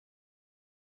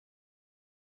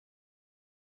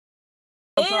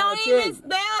don't even smell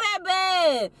that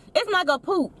bad. It's like a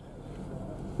poop.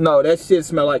 No, that shit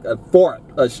smell like a fart.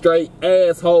 A straight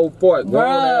asshole fart. Grown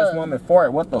ass woman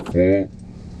fart. What the fuck?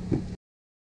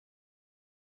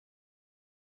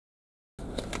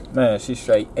 Man, she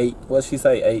straight 8. What'd she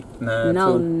say? 8, 9,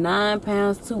 No, 2? 9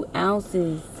 pounds, 2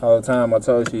 ounces. Whole time I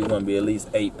told she was gonna be at least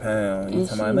 8 pounds. You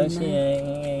talking about, no, she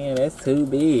ain't. That's too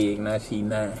big. Now she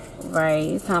 9. Right,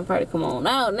 it's time for her to come on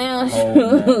out now.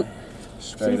 Oh,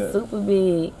 straight She's up. super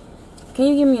big. Can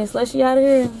you give me a slushie out of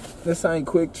here? This ain't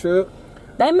Quick Trip.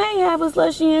 They may have a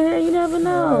slushie in here. You never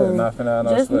know. Yeah, not finna have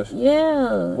no slushie.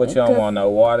 Yeah. What y'all want? No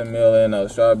watermelon, no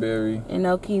strawberry. And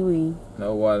no kiwi.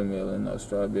 No watermelon, no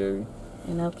strawberry.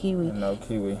 And no kiwi. And no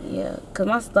kiwi. Yeah, because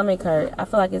my stomach hurt. I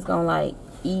feel like it's going to, like,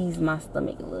 ease my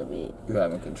stomach a little bit. You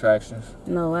having contractions?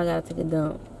 No, I got to take a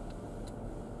dump.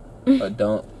 A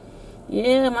dump?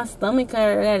 Yeah, my stomach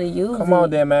hurt. I got to use it. Come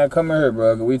on then, man. Come here,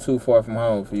 bro. We too far from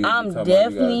home for you. I'm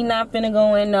definitely not finna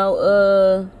go in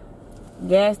no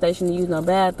gas station to use no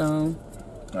bathroom.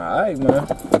 Alright, man.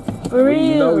 For real.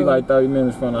 You know we like 30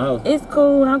 minutes from the house. It's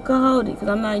cool. I can hold it because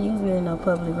I'm not using it in no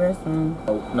public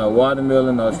restroom. No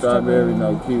watermelon, no strawberry,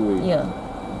 no kiwi. Yeah.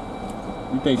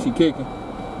 You think she kicking?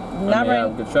 Not right.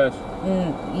 Have a contraction.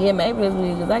 Yeah, maybe it's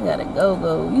because I gotta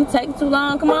go. You take too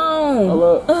long. Come on. Hold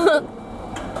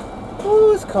up.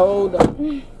 Ooh, it's cold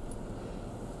though.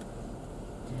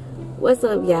 What's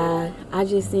up, y'all? I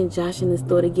just sent Josh in the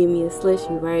store to give me a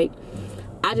slushie, right?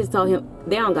 I just told him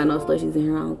they don't got no slushies in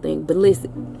here, I don't think. But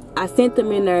listen, I sent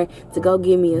them in there to go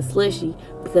give me a slushie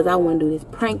because I want to do this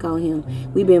prank on him.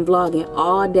 We've been vlogging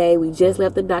all day. We just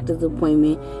left the doctor's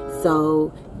appointment.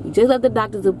 So we just left the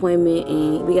doctor's appointment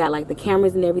and we got like the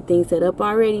cameras and everything set up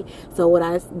already. So what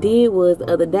I did was the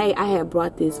other day I had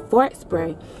brought this fart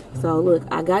spray. So look,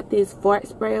 I got this fart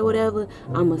spray or whatever.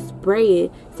 I'ma spray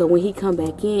it so when he come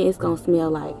back in, it's gonna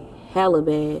smell like hella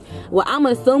bad. Well, I'm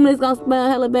assuming it's gonna smell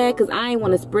hella bad because I ain't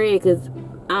want to spray it because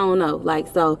I don't know. Like,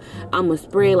 so I'm gonna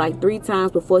spray it like 3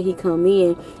 times before he come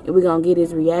in and we're gonna get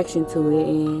his reaction to it.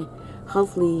 And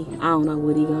hopefully, I don't know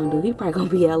what he gonna do. He probably gonna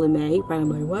be hella mad. He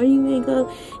probably like, why you ain't go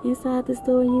inside the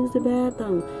store and use the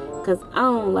bathroom? Because I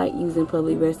don't like using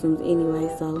public restrooms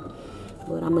anyway. So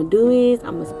what I'm gonna do is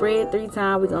I'm gonna spray it 3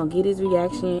 times. We're gonna get his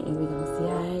reaction and we're gonna see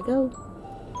how it go.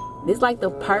 This like the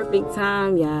perfect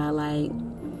time, y'all. Like,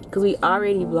 cause we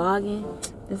already vlogging.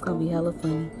 It's gonna be hella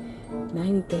funny. Now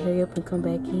I need to hurry up and come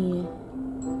back in.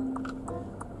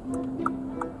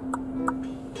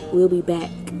 We'll be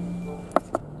back.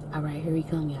 Alright, here we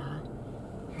come, y'all.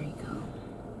 Here we go.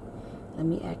 Let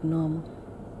me act normal.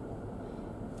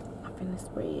 I'm finna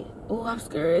spray it. Oh, I'm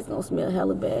scared it's gonna smell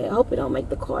hella bad. I hope it don't make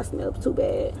the car smell too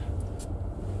bad.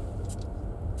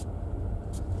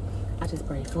 I just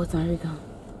sprayed it 4 times. Here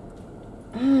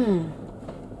we go.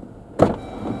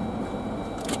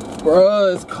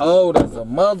 Bruh, it's cold as a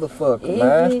motherfucker,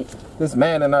 man. This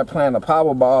man and I playing a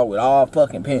Powerball with all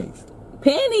fucking pennies.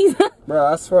 Pennies?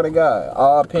 Bruh, I swear to God,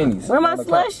 all pennies. Where my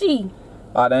slushie?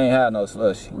 Oh, they ain't had no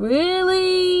slushie.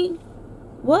 Really?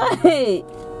 What?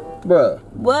 Bruh.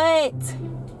 What?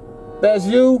 That's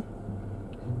you?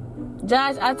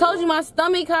 Josh, I told you my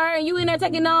stomach hurt and you in there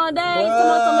taking all day.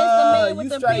 Bruh, with you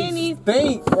the straight pennies.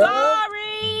 stink, bruh. Sorry.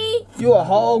 You a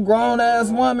whole grown ass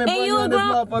woman, And bro. you This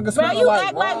motherfucker smelling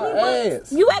like raw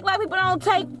ass. You act like people don't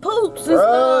take poops and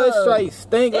Bro, stuff. it straight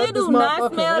stink. It do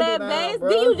not smell that bad.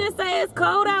 Did you just say it's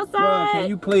cold outside? Bro, can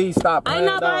you please stop playing?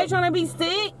 Ain't nobody trying to be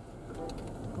sick.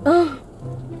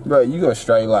 Bro, you a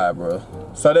straight lie, bro.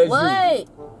 So that's what? you.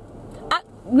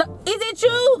 No, is it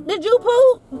you? Did you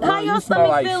poop? How your stomach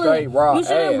like feeling? You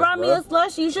should have brought me a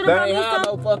slushie. You should have brought me some.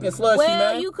 No fucking slushie,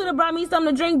 well, man. you could have brought me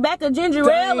something to drink back of ginger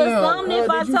ale or something if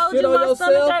I told you my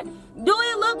stomach hurt. Do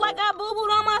it look like I boo-booed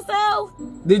on myself?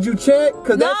 Did you check?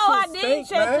 Cause no, that shit I didn't stink,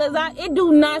 check because it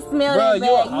do not smell that bad.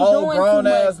 You a whole grown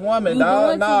ass woman,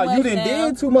 dog. Nah, you done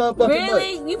did too motherfucking much.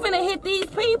 Really? You finna hit these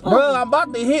people? Bro, I'm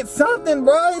about to hit something,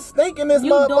 bro. It's stinking this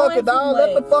motherfucker, dog.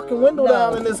 Let the fucking window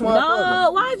down in this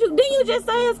motherfucker. No, didn't you just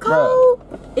say it's cold?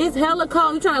 Bro. It's hella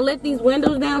cold. You trying to let these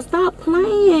windows down? Stop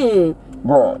playing.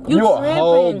 Bro, you a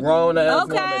whole grown ass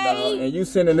woman, dog. And you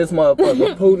sending this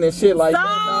motherfucker Putin and shit like that,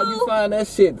 dog. You find that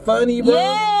shit funny, bro?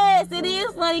 Yes, it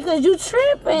is funny because you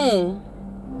tripping.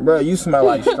 Bro, you smell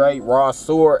like straight raw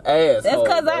sewer ass. That's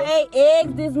because I ate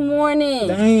eggs this morning.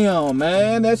 Damn,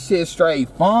 man. That shit straight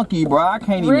funky, bro. I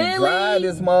can't even dry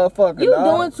this motherfucker, You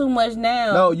dog. doing too much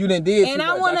now. No, you done did and too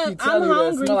much. I'm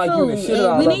hungry too. Like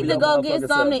and we need to go get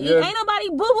something to eat. Ain't nobody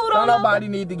boo-booed on nobody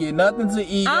need to get nothing to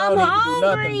eat. I'm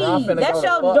hungry. That's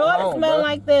your daughter smell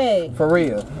like that. For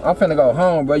real. I'm finna go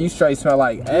home, bro. You straight smell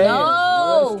like ass.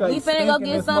 No, we finna go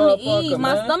get something to eat.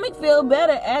 My stomach feel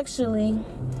better, actually.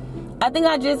 I think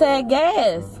I just had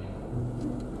gas.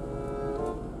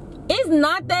 It's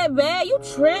not that bad. You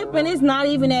tripping. It's not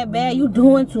even that bad. You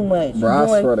doing too much. Bro,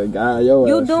 I swear to God,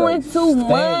 you doing too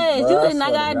much. You did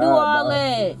not gotta do all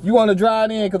that. You want to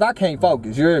drive in? Because I can't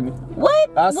focus. You hear me? What?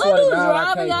 What do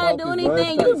driving gotta do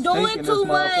anything? You doing too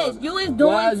much. You is doing too much.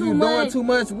 Why is you doing too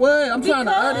much? What? I'm trying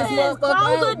to earn this motherfucker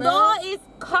out, close the door. It's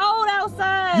cold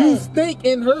outside. You stink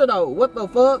in here, though. What the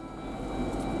fuck?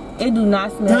 It do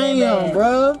not smell that bad. Damn,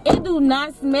 bro. It do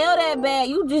not smell that bad.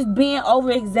 You just being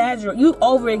over-exaggerating. You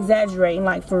over-exaggerating,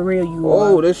 like, for real you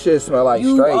are. Oh, this shit smell like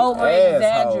you straight over-exaggerating.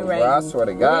 assholes, bro. I swear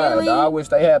to God. Really? I wish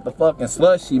they had the fucking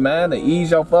slushy, man, to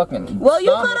ease your fucking Well, you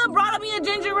stomach. could have brought me a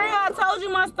ginger ale. I told you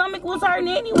my stomach was hurting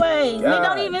anyways. It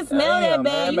don't even smell that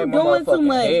bad. Man, you doing too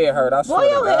much. Head hurt. I swear Boy,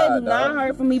 your to God, head do not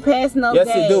hurt from me passing up Yes,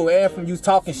 gas. it do. And from you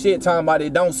talking shit, talking about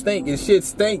it don't stink. It shit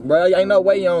stink, bro. Ain't no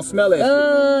way you don't smell that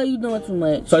shit. You doing too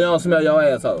much. So you don't smell your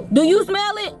asshole? Do you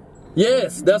smell it?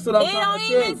 Yes, that's what I'm It trying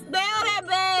to don't even smell that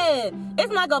bad.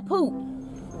 It's like a poop.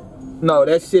 No,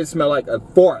 that shit smell like a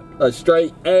fart. A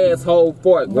straight asshole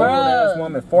fart. Grown ass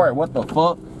woman fart. What the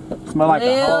fuck? Smell like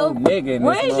a whole nigga in this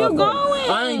Where's you motherfucker. going?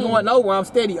 I ain't going nowhere. I'm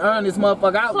steady earning this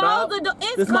motherfucker out, Close the door.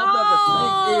 It's this cold.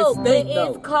 motherfucker stink. It stink,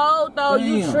 though. It's cold though. Damn.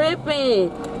 You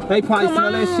tripping. They probably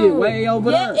smell that shit way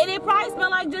over there. Yeah, and it probably smell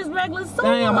like just regular soap.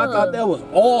 Damn, I thought that was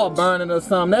oil burning or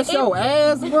something. That's your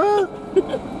ass, bro.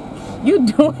 You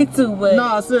doing too much.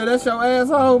 Nah, sir, that's your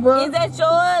asshole, bro. Is that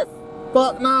yours?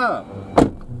 Fuck nah.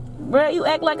 Bro, you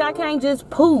act like I can't just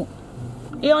poop.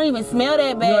 It don't even smell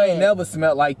that bad. You ain't never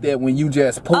smelled like that when you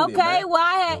just pooped. Okay, well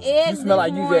I had eggs. You smell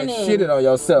like you just shitted on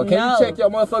yourself. Can you check your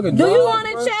motherfucking Do drawers, you want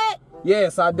to bro? check?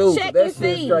 Yes, I do. Check that and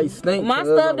shit see. straight stink. My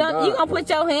stuff done. You gonna put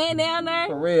your hand down there?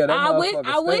 For real, that I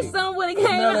motherfucker wish stink. some would have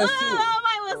came out.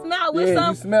 I wish yeah, some.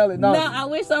 you smell it, no? No, I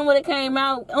wish some would have came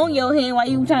out on your hand while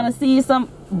you trying to see some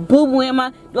boo boo in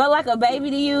my. Do I like a baby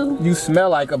to you? You smell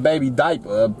like a baby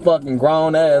diaper, a fucking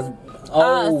grown ass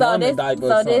old woman diaper.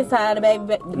 So this how the baby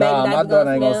diaper my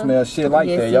daughter ain't gonna smell shit like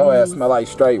that. Yes, Your ass smell like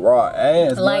straight raw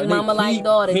ass. Like bro. mama, like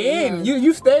daughter.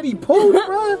 You steady poop,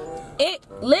 bro.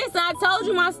 Listen, I told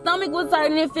you my stomach was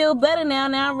hurting. It feel better now.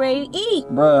 Now I'm ready to eat.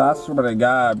 Bro, I swear to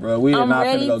God, bro, we are not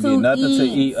finna go get nothing to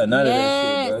eat or none of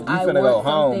that shit, bro. You finna go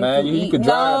home, man. You can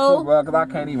drive too, bro, because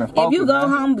I can't even focus. If you go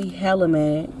home, be hella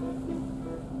mad.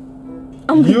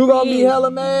 You gonna be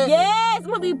hella mad? Yes, I'm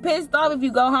gonna be pissed off if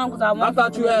you go home because I want. I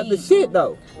thought you had the shit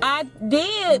though. I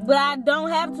did, but I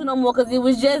don't have to no more because it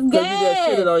was just gas. Cause you just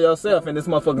shitted on yourself in this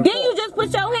motherfucking. Then you just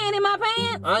put your hand in my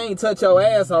pants? I ain't touch your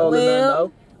asshole in there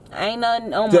though. Ain't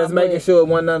nothing on just my making butt. sure it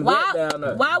wasn't nothing wet down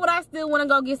there. Why would I still want to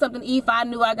go get something to eat if I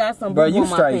knew I got some bro, boo you on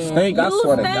my straight pants? stink. I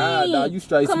swear to God, dog. You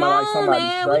straight Come smell like on, somebody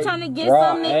man. straight We're trying to get raw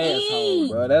something to asshole,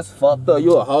 eat. bro. That's fucked up.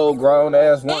 You a whole grown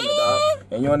ass woman, dog.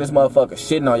 And you in this motherfucker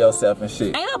shitting on yourself and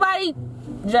shit. Ain't nobody...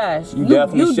 Josh, you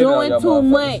definitely shitting on your too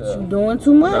much. self. You doing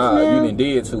too much nah, now. you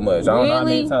did too much. I don't know how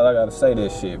many times I gotta say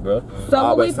this shit, bro. So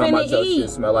always talking about your shit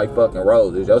smell like fucking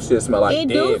roses. Your shit smell like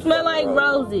dead. It do smell like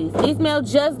roses. It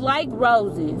smells just like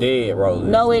roses. Dead roses.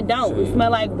 No, it don't. Shit. It smell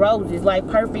like roses, like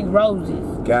perfect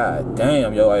roses. God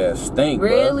damn, your ass stink,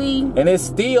 really? Bro. And it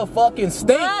still fucking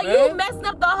stink, man. You messing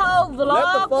up the whole vlog.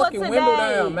 Let the fucking window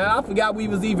down, man. I forgot we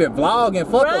was even vlogging.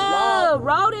 Fuck the vlog.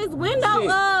 Roll this window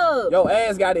up. Your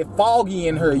ass got it foggy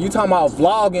in here. You talking about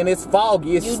vlogging? It's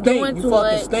foggy. It stink. You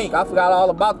fucking stink. I forgot all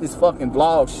about this fucking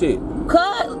vlog shit.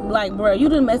 Like, bro, you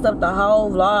done messed up the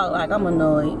whole vlog. Like, I'm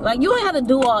annoyed. Like, you ain't have to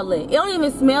do all that. It don't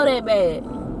even smell that bad.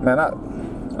 Man,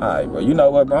 alright, bro. You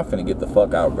know what, bro? I'm finna get the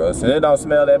fuck out, bro. Since it don't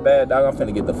smell that bad, dog, I'm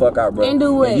finna get the fuck out, bro. And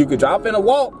do what? You could drop in a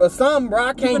walk or something, bro.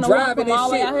 I can't drive in this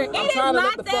shit. I'm trying to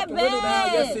let the fucking window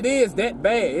down. Yes, it is that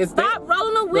bad. It's Stop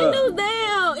rolling the windows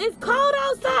down. It's cold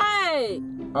outside.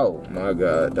 Oh my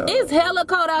God, dog. It's hella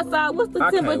cold outside. What's the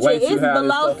temperature? Can't wait it's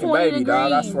below 20 baby, degrees.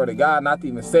 Dog. I swear to God, not to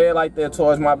even say it like that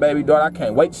towards my baby daughter. I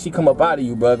can't wait till she come up out of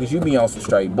you, bro, because you be on some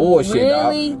straight bullshit,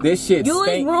 really? Dog. This shit you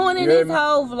stink. You is ruining this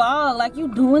whole vlog. Like, you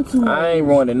doing too much. I ain't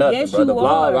ruining nothing, yes, bro. The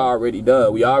vlog already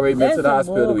done. We already been to the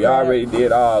hospital. We already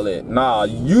did all that. Nah,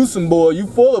 you some bull. You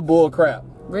full of bull crap.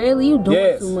 Really? You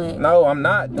doing too much? No, I'm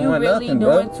not doing nothing, bro.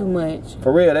 You really doing too much.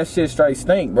 For real, that shit straight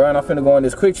stink, bro. And I'm finna go on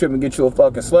this quick trip and get you a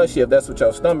fucking slushy if that's what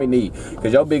your stomach need.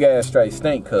 Cause your big ass straight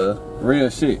stink, cuz. Real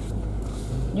shit.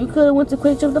 You could have went to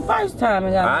Quick Trip the first time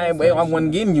and got I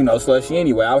wasn't getting you no slushy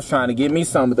anyway. I was trying to get me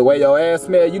something. But the way your ass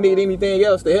smell, you need anything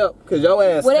else to help? Cause your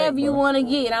ass whatever stink, you want to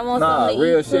get. I want something to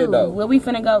real eat shit too. though. Where we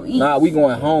finna go eat? Nah, we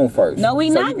going home first. No, we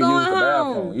not going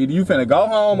home. Either you finna go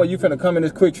home or you finna come in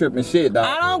this Quick Trip and shit, dog.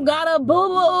 I don't got a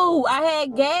boo-boo. I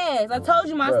had gas. I told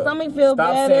you my stomach feel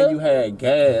better. Stop saying you had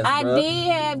gas, I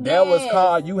did have gas. That was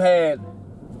called you had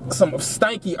some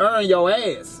stanky in your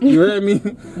ass. You hear me?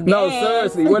 No,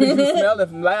 seriously. What did you smell it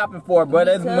from laughing for, bro?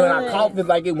 That's when I coughed, it's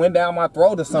like it went down my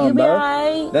throat or something, bro.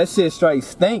 Right. That shit straight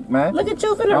stink, man. Look at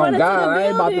you finna run into the I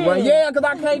ain't about to run. Yeah, because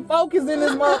I can't focus in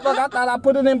this motherfucker. I thought I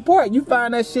put it in port. You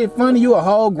find that shit funny? You a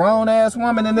whole grown-ass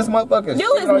woman in this motherfucker.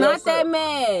 You is not that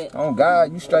mad. Oh,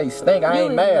 God, you straight stink. I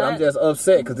ain't mad. I'm just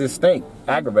upset because it stink.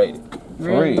 Aggravated.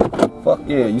 For real. Fuck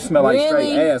yeah, you smell like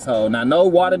straight asshole. Now, no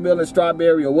watermelon,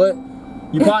 strawberry, or what?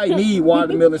 You probably need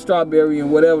watermelon, strawberry,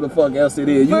 and whatever the fuck else it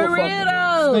is. You for real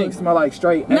though. Stink, smell like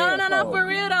straight asshole. No, for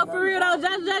real though, Josh,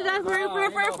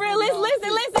 for real.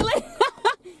 Listen.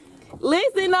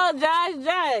 Listen though,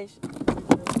 Josh.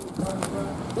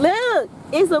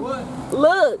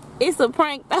 Look, it's a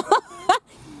prank.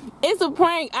 It's a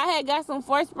prank. I had got some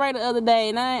force spray the other day,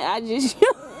 and I just,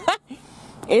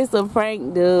 it's a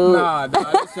prank, dude. Nah, dog,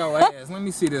 it's your ass. Let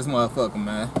me see this motherfucker,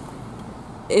 man.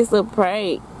 It's a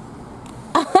prank.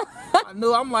 I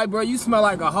knew. I'm like, bro, you smell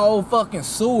like a whole fucking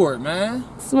sword, man.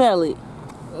 Smell it.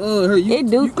 Here, it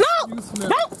do. You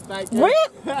smell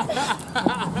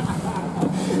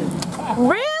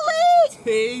Really?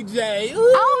 TJ.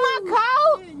 Oh my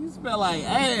coat. You smell like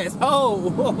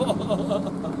asshole.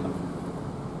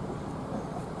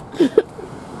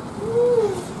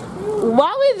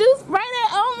 Why would you spray that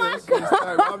on my coat?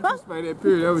 Why would you spray that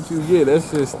period? That's what you get. That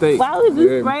shit stink. Why would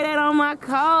you spray that on my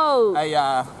coat? Hey,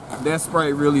 that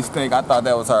spray really stink. I thought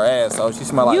that was her asshole. She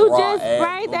smelled like raw You just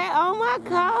sprayed that on my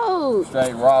coat.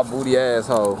 Straight raw booty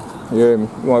asshole. You hear me?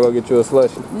 You want to go get you a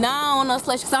slushie? No, I don't know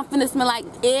slushie. Cause I'm finna smell like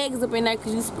eggs up in there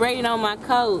because you sprayed it on my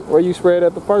coat. Where you sprayed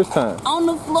it the first time? On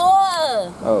the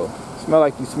floor. Oh, smell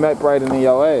like you smacked right in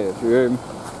your ass. You hear me?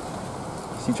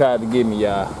 She tried to get me,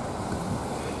 y'all.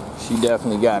 She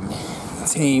definitely got me.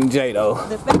 Team J though.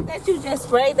 The fact that you just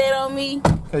sprayed that on me.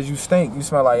 Cause you stink. You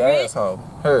smell like asshole.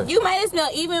 Her. You made it smell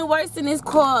even worse than this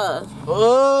car.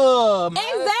 Ugh.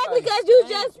 Exactly, cause you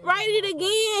just sprayed it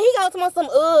again. He gonna tell me some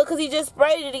cause he just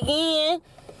sprayed it again.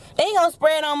 And he gonna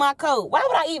spray it on my coat. Why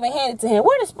would I even hand it to him?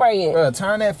 Where to spray it? Bro,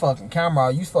 turn that fucking camera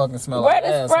off. You fucking smell like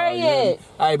asshole. Where to spray it?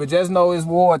 Hey, but just know it's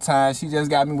wartime. She just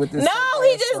got me with this. No,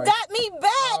 he just got me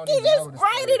back. He just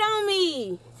sprayed it on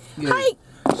me. Yeah. Like,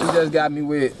 she just got me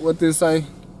with, what this say?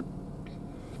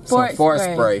 Fort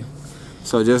spray.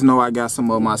 So just know I got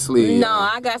some up my sleeve. No,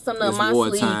 I got some up my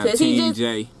sleeve. Cause Team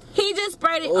he just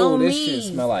sprayed it on me. This shit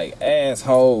smell like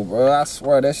asshole, bro. I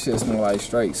swear that shit smell like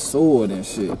straight sword and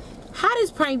shit. How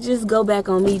does prank just go back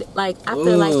on me? Like, I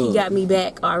feel like he got me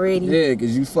back already. Yeah,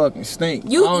 cause you fucking stink. I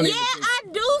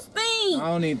do stink. I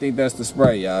don't even think that's the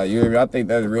spray, y'all. You hear me? I think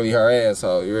that's really her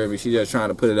asshole. You hear me? She just trying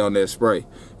to put it on that spray.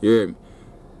 You hear me?